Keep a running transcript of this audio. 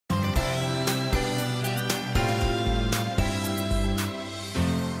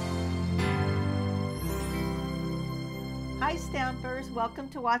Hi Stampers, welcome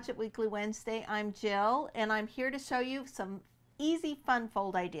to Watch It Weekly Wednesday. I'm Jill and I'm here to show you some easy fun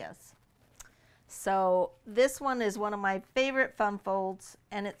fold ideas. So this one is one of my favorite fun folds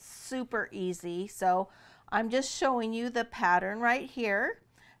and it's super easy. So I'm just showing you the pattern right here,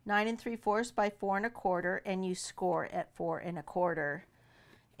 9 3/4 by 4 1/4, and you score at 4 1/4.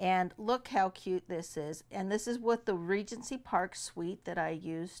 And look how cute this is. And this is with the Regency Park Suite that I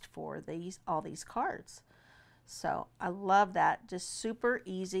used for all these cards. So I love that, just super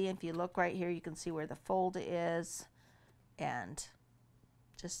easy. If you look right here, you can see where the fold is, and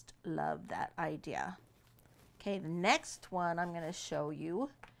just love that idea. Okay, the next one I'm going to show you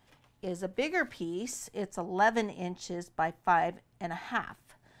is a bigger piece. It's 11 inches by 5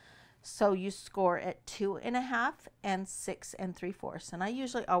 1/2. So you score at 2 1/2 and 6 3/4. And I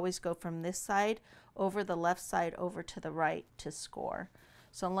usually always go from this side over the left side over to the right to score.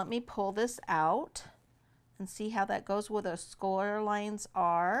 So let me pull this out and see how that goes, where the score lines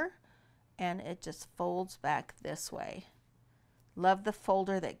are, and it just folds back this way. Love the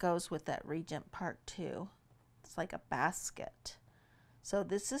folder that goes with that Regent Park too. It's like a basket. So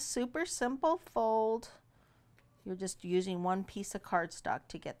this is super simple fold. You're just using one piece of cardstock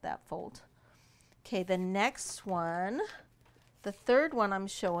to get that fold. Okay, the next one, the third one I'm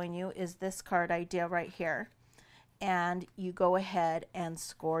showing you is this card idea right here. And you go ahead and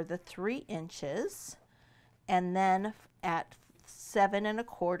score the 3 inches. And then at 7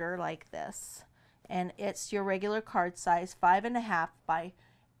 1/4 like this, and it's your regular card size, 5 1/2 by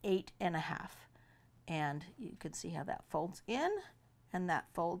 8 1/2, and you can see how that folds in and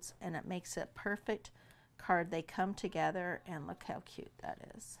that folds, and it makes a perfect card. They come together, and look how cute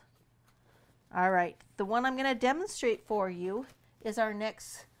that is. All right, the one I'm going to demonstrate for you is our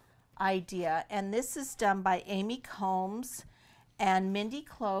next idea, and this is done by Amy Combs and Mindy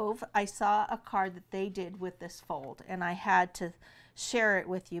Clove. I saw a card that they did with this fold, and I had to share it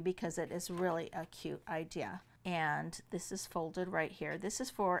with you because it is really a cute idea. And this is folded right here. This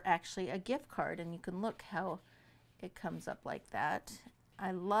is for actually a gift card, and you can look how it comes up like that. I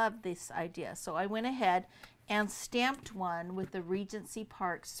love this idea. So I went ahead and stamped one with the Regency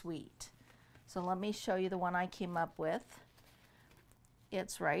Park Suite. So let me show you the one I came up with.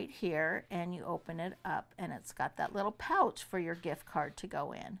 It's right here, and you open it up, and it's got that little pouch for your gift card to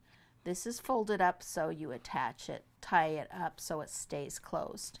go in. This is folded up, so you attach it, tie it up so it stays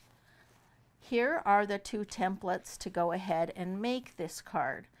closed. Here are the 2 templates to go ahead and make this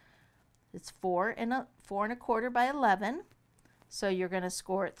card. It's 4 1/4 by 11, so you're going to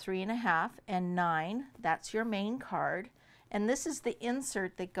score at 3 1/2 and 9. That's your main card, and this is the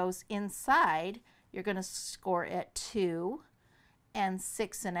insert that goes inside. You're going to score at 2 and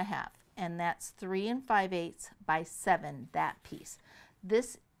 6 1/2, and that's 3 5/8 by 7, that piece.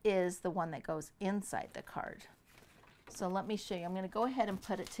 This is the one that goes inside the card. So let me show you. I'm going to go ahead and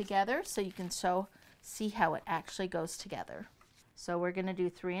put it together so you can see how it actually goes together. So we're going to do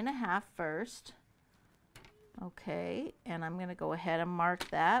 3 1/2 first. Okay, and I'm going to go ahead and mark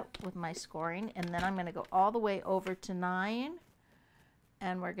that with my scoring, and then I'm going to go all the way over to 9,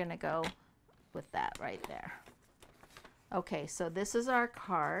 and we're going to go with that right there. Okay, so this is our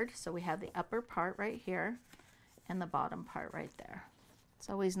card. So we have the upper part right here and the bottom part right there. It's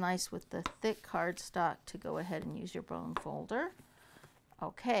always nice with the thick cardstock to go ahead and use your bone folder.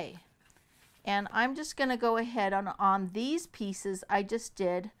 Okay, and I'm just going to go ahead on these pieces. I just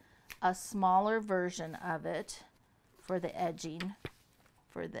did a smaller version of it for the edging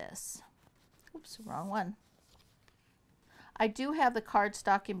for this. Oops, wrong one. I do have the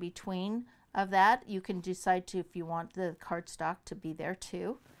cardstock in between of that. You can decide to, if you want the cardstock to be there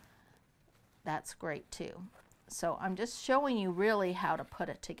too, that's great too. So I'm just showing you really how to put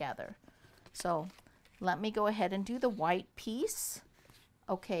it together. So let me go ahead and do the white piece.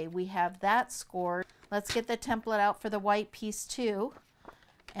 Okay, we have that scored. Let's get the template out for the white piece too.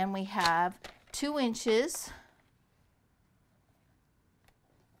 And we have 2 inches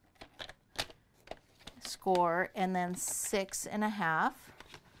score, and then 6 1/2.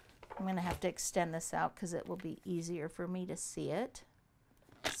 I'm going to have to extend this out because it will be easier for me to see it.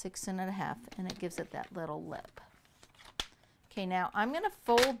 6 1/2, and it gives it that little lip. Okay, now I'm going to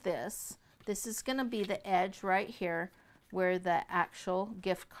fold this. This is going to be the edge right here where the actual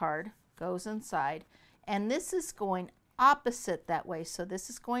gift card goes inside, and this is going opposite that way. So this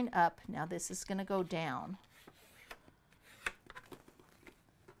is going up. Now this is going to go down.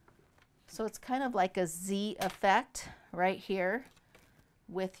 So it's kind of like a Z effect right here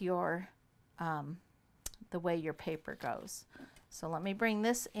with your the way your paper goes. So let me bring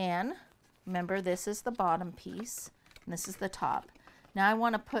this in. Remember, this is the bottom piece and this is the top. Now I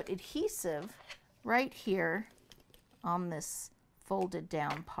want to put adhesive right here on this folded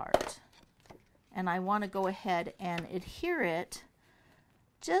down part. And I want to go ahead and adhere it.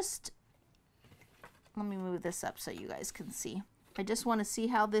 Just, let me move this up so you guys can see. I just want to see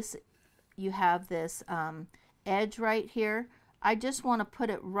how this, you have this edge right here. I just want to put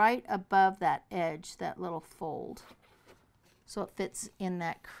it right above that edge, that little fold, so it fits in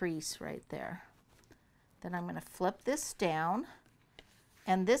that crease right there. Then I'm going to flip this down,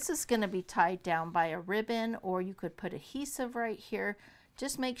 and this is going to be tied down by a ribbon, or you could put adhesive right here.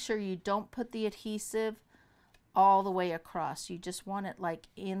 Just make sure you don't put the adhesive all the way across. You just want it like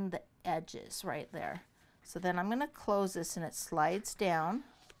in the edges right there. So then I'm going to close this, and it slides down.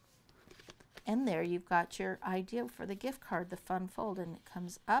 And there you've got your idea for the gift card, the fun fold, and it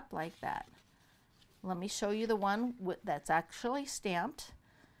comes up like that. Let me show you the one that's actually stamped.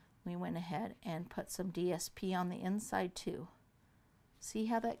 We went ahead and put some DSP on the inside too. See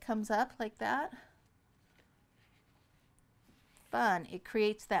how that comes up like that? Fun. It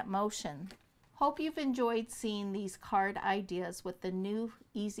creates that motion. Hope you've enjoyed seeing these card ideas with the new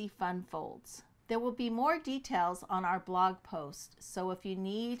Easy Fun Folds. There will be more details on our blog post, so if you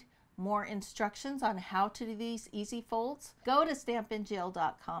need more instructions on how to do these easy folds, go to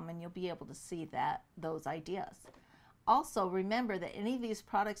stampinjill.com and you'll be able to see those ideas. Also, remember that any of these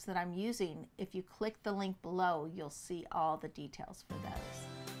products that I'm using, if you click the link below, you'll see all the details for those.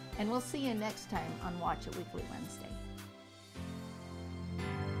 And we'll see you next time on Watch It Weekly Wednesday.